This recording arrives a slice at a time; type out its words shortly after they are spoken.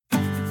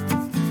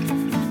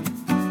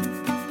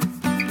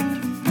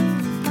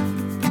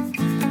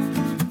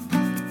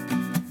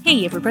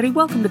Hey everybody,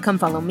 welcome to Come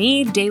Follow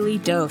Me Daily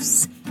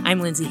Dose.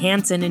 I'm Lindsay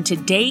Hansen, and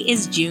today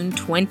is June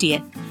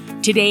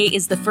 20th. Today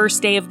is the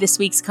first day of this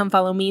week's Come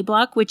Follow Me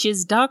block, which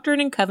is Doctrine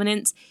and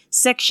Covenants,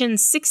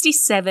 sections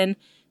 67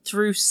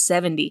 through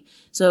 70.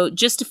 So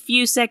just a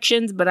few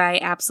sections, but I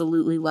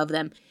absolutely love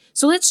them.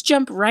 So let's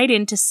jump right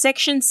into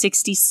section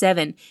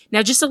 67.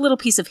 Now, just a little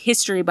piece of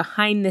history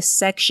behind this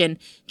section.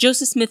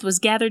 Joseph Smith was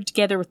gathered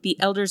together with the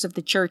elders of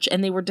the church,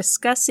 and they were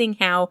discussing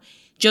how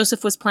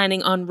Joseph was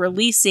planning on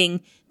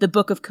releasing the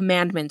Book of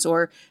Commandments,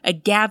 or a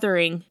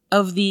gathering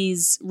of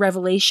these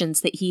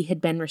revelations that he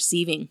had been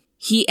receiving.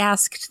 He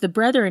asked the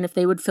brethren if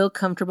they would feel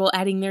comfortable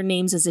adding their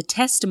names as a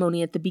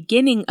testimony at the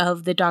beginning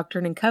of the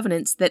Doctrine and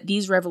Covenants that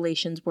these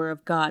revelations were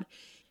of God.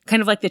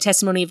 Kind of like the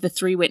testimony of the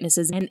 3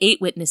 witnesses and 8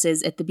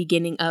 witnesses at the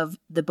beginning of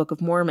the Book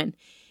of Mormon.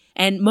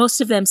 And most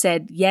of them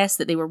said yes,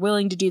 that they were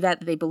willing to do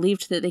that they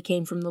believed that they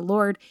came from the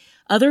Lord.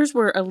 Others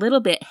were a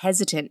little bit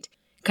hesitant.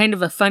 Kind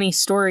of a funny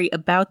story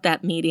about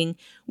that meeting.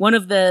 One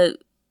of the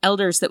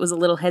elders that was a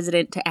little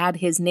hesitant to add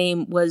his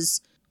name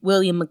was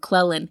William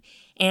McClellan.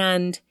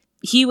 And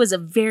he was a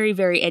very,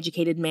 very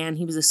educated man.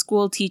 He was a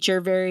school teacher,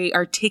 very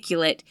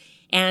articulate.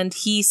 And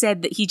he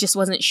said that he just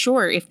wasn't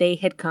sure if they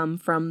had come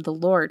from the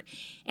Lord.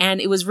 And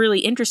it was really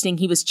interesting.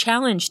 He was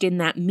challenged in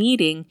that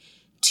meeting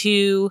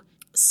to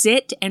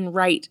sit and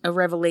write a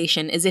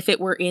revelation as if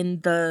it were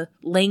in the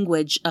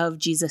language of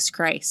Jesus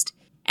Christ.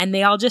 And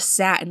they all just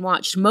sat and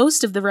watched.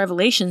 Most of the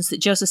revelations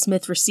that Joseph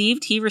Smith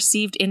received, he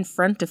received in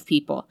front of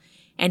people.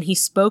 And he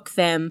spoke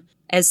them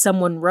as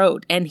someone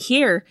wrote. And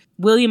here,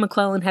 William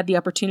McClellan had the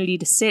opportunity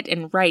to sit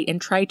and write and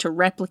try to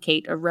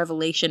replicate a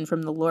revelation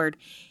from the Lord.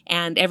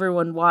 And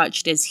everyone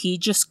watched as he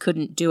just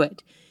couldn't do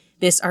it.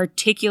 This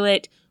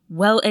articulate,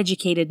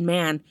 well-educated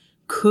man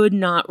could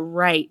not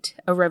write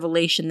a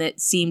revelation that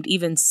seemed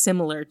even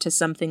similar to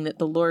something that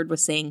the Lord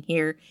was saying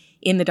here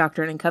in the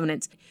Doctrine and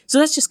Covenants. So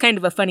that's just kind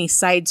of a funny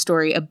side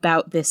story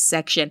about this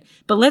section.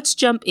 But let's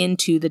jump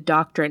into the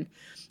doctrine.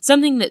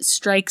 Something that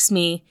strikes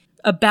me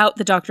about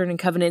the Doctrine and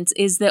Covenants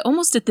is that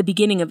almost at the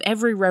beginning of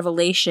every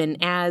revelation,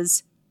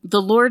 as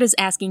the Lord is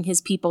asking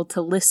his people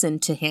to listen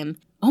to him,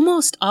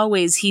 almost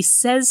always he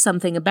says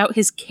something about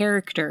his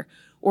character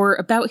or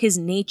about his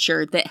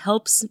nature that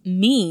helps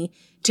me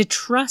to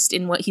trust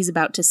in what he's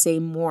about to say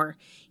more.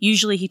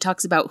 Usually he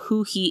talks about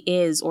who he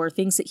is or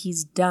things that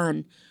he's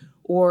done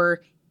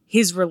or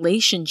his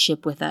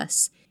relationship with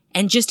us.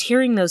 And just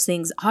hearing those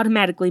things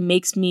automatically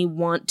makes me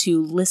want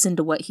to listen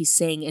to what he's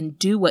saying and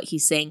do what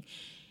he's saying.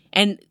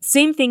 And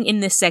same thing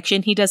in this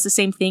section. He does the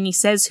same thing. He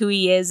says who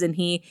he is, and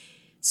he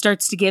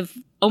starts to give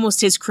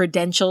almost his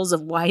credentials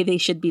of why they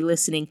should be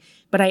listening.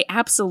 But I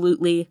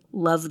absolutely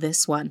love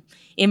this one.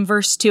 In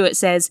verse 2, it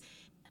says,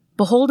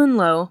 "Behold and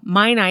lo,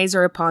 mine eyes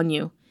are upon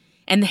you,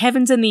 and the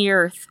heavens and the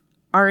earth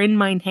are in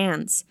mine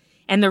hands,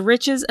 and the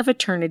riches of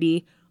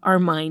eternity are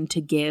mine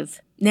to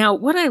give." Now,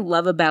 what I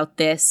love about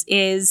this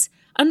is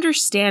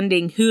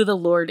understanding who the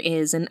Lord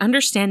is and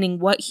understanding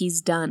what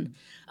he's done.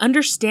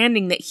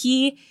 Understanding that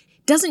he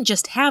doesn't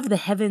just have the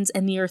heavens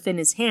and the earth in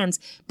his hands,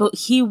 but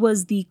he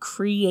was the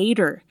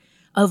creator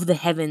of the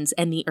heavens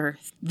and the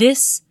earth.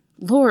 This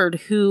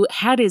Lord who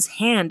had his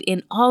hand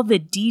in all the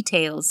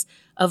details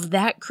of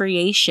that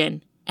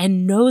creation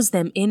and knows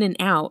them in and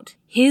out,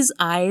 his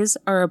eyes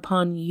are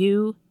upon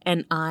you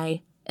and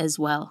I as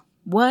well.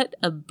 What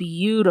a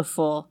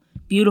beautiful,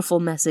 beautiful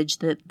message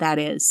that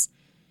is.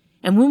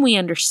 And when we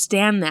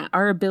understand that,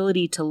 our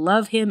ability to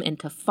love him and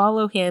to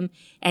follow him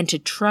and to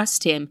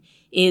trust him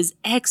is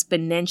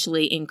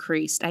exponentially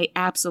increased. I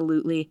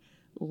absolutely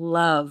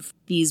love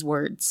these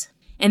words.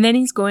 And then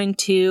he's going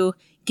to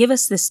give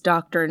us this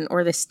doctrine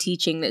or this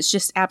teaching that's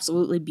just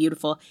absolutely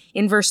beautiful.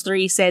 In verse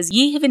 3, he says,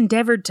 "Ye have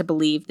endeavored to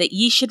believe that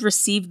ye should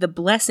receive the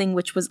blessing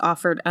which was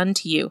offered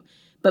unto you.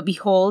 But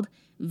behold,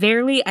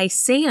 verily I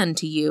say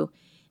unto you,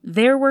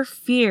 there were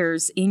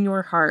fears in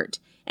your heart,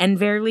 and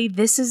verily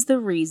this is the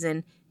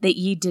reason that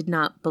ye did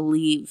not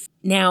believe."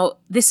 Now,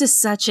 this is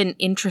such an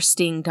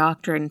interesting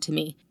doctrine to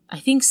me. I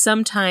think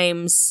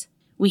sometimes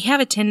we have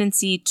a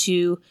tendency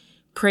to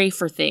pray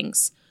for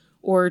things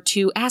or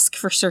to ask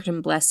for certain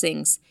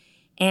blessings.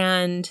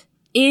 And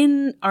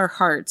in our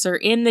hearts or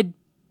in the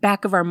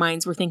back of our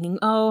minds, we're thinking,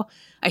 oh,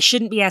 I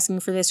shouldn't be asking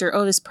for this, or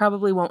oh, this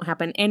probably won't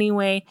happen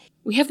anyway.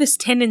 We have this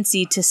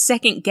tendency to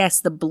second guess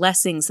the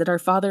blessings that our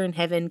Father in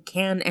heaven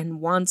can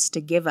and wants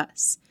to give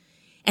us.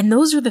 And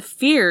those are the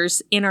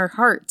fears in our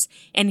hearts.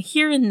 And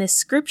here in this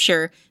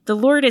scripture, the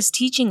Lord is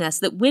teaching us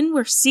that when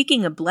we're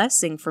seeking a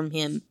blessing from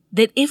him,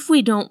 that if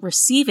we don't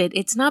receive it,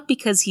 it's not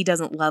because he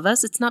doesn't love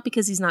us. It's not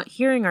because he's not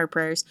hearing our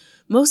prayers.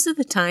 Most of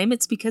the time,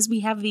 it's because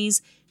we have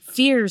these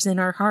fears in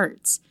our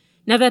hearts.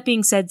 Now, that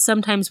being said,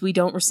 sometimes we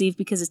don't receive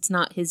because it's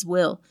not his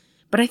will.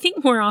 But I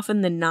think more often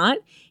than not,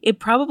 it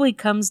probably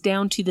comes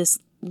down to this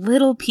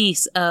little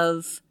piece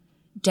of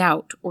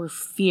doubt or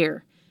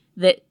fear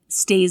that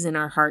stays in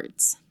our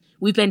hearts.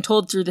 We've been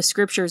told through the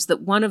scriptures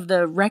that one of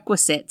the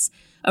requisites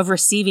of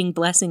receiving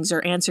blessings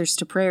or answers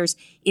to prayers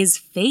is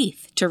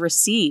faith to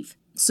receive.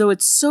 So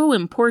it's so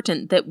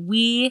important that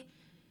we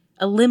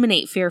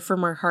eliminate fear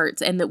from our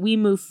hearts and that we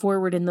move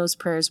forward in those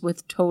prayers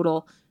with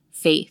total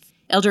faith.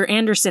 Elder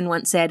Anderson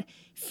once said,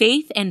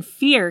 "Faith and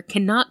fear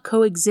cannot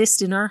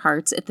coexist in our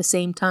hearts at the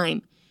same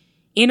time.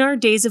 In our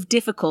days of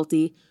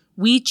difficulty,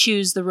 we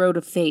choose the road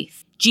of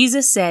faith.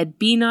 Jesus said,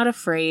 'Be not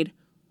afraid,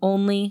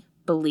 only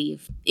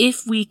believe.'"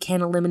 If we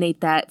can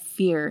eliminate that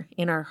fear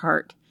in our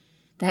heart,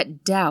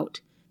 that doubt,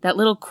 that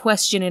little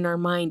question in our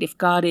mind if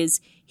God is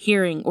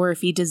hearing or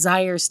if he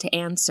desires to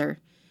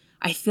answer,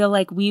 I feel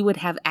like we would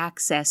have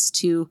access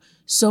to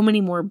so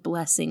many more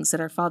blessings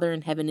that our Father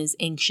in heaven is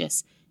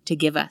anxious to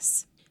give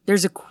us.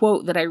 There's a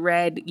quote that I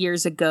read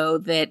years ago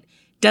that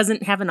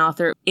doesn't have an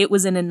author. It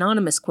was an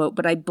anonymous quote,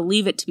 but I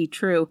believe it to be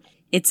true.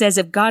 It says,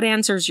 "If God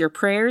answers your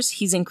prayers,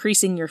 he's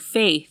increasing your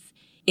faith.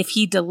 If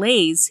he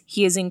delays,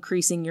 he is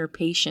increasing your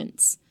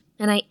patience."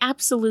 And I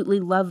absolutely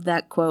love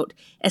that quote,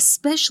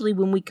 especially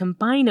when we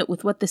combine it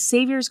with what the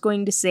Savior is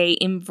going to say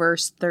in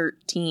verse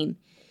 13.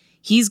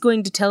 He's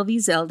going to tell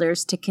these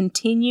elders to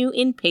continue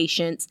in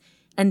patience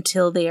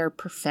until they are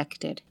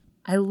perfected.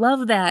 I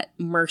love that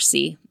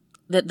mercy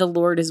that the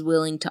Lord is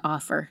willing to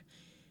offer,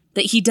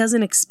 that he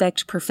doesn't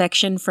expect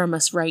perfection from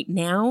us right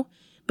now,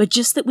 but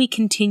just that we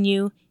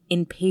continue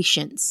in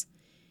patience,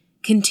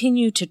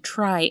 continue to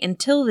try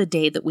until the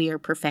day that we are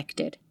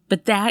perfected.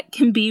 But that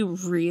can be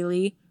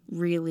really,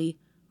 really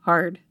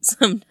hard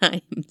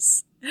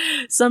sometimes.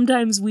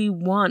 Sometimes we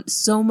want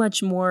so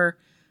much more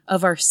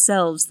of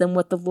ourselves than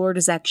what the Lord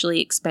is actually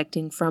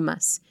expecting from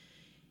us.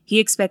 He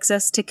expects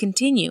us to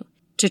continue,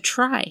 to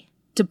try,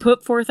 to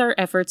put forth our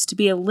efforts to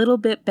be a little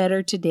bit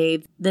better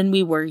today than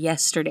we were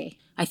yesterday.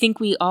 I think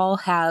we all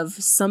have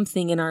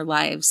something in our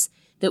lives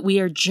that we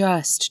are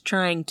just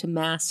trying to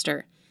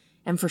master,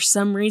 and for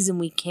some reason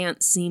we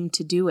can't seem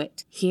to do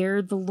it.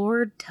 Here, the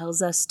Lord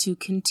tells us to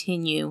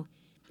continue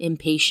in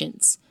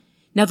patience.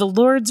 Now, the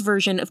Lord's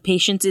version of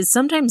patience is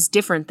sometimes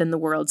different than the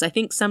world's. I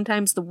think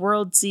sometimes the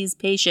world sees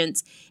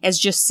patience as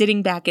just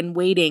sitting back and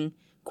waiting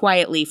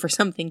quietly for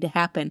something to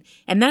happen,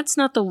 and that's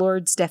not the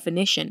Lord's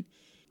definition.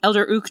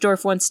 Elder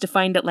Uchtdorf once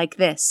defined it like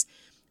this: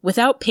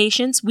 "Without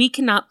patience, we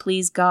cannot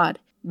please God.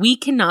 We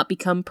cannot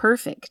become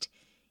perfect.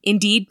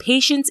 Indeed,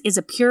 patience is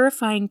a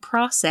purifying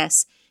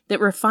process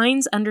that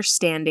refines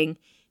understanding,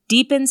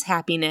 deepens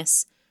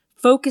happiness,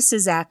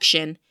 focuses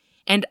action,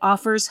 and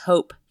offers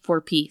hope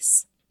for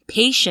peace."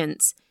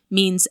 Patience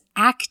means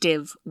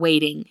active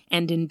waiting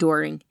and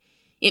enduring.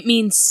 It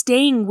means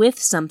staying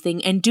with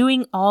something and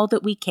doing all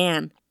that we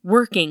can,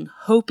 working,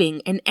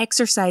 hoping, and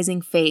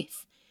exercising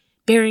faith,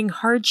 bearing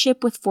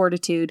hardship with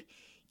fortitude,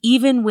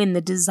 even when the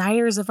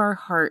desires of our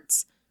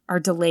hearts are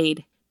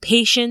delayed.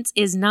 Patience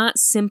is not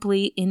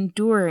simply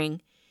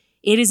enduring,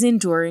 it is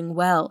enduring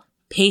well.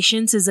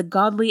 Patience is a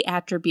godly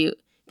attribute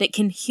that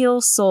can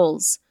heal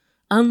souls,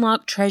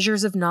 unlock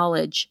treasures of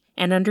knowledge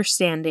and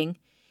understanding,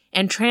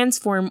 and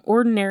transform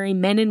ordinary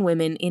men and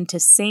women into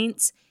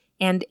saints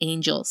and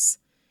angels.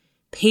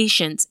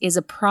 Patience is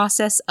a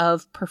process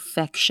of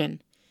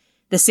perfection.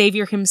 The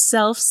Savior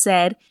himself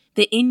said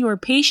that in your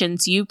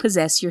patience you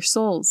possess your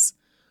souls.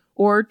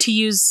 Or to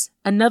use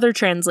another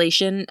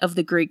translation of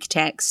the Greek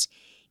text,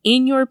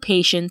 in your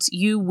patience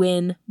you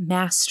win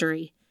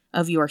mastery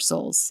of your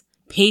souls.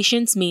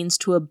 Patience means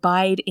to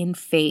abide in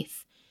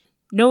faith,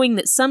 knowing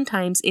that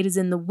sometimes it is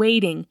in the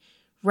waiting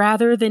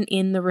rather than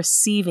in the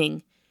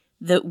receiving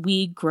that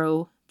we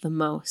grow the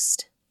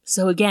most.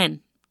 So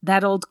again,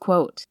 that old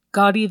quote,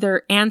 God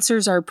either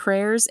answers our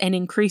prayers and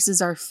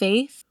increases our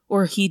faith,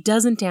 or he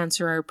doesn't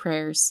answer our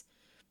prayers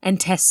and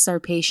tests our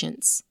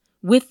patience.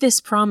 With this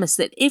promise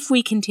that if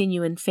we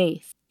continue in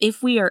faith,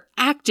 if we are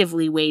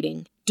actively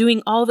waiting,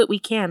 doing all that we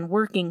can,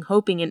 working,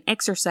 hoping, and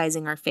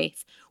exercising our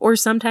faith, or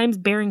sometimes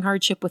bearing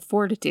hardship with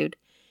fortitude,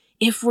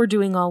 if we're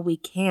doing all we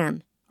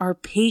can, our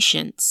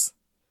patience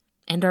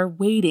and our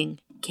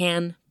waiting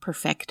can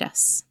perfect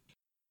us.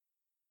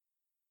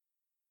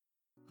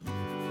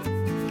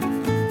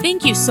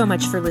 Thank you so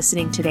much for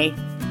listening today.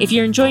 If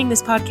you're enjoying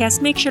this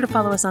podcast, make sure to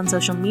follow us on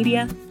social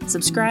media,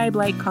 subscribe,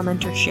 like,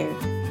 comment, or share.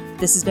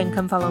 This has been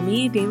Come Follow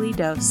Me, Daily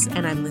Dose,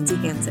 and I'm Lindsay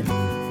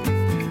Hansen.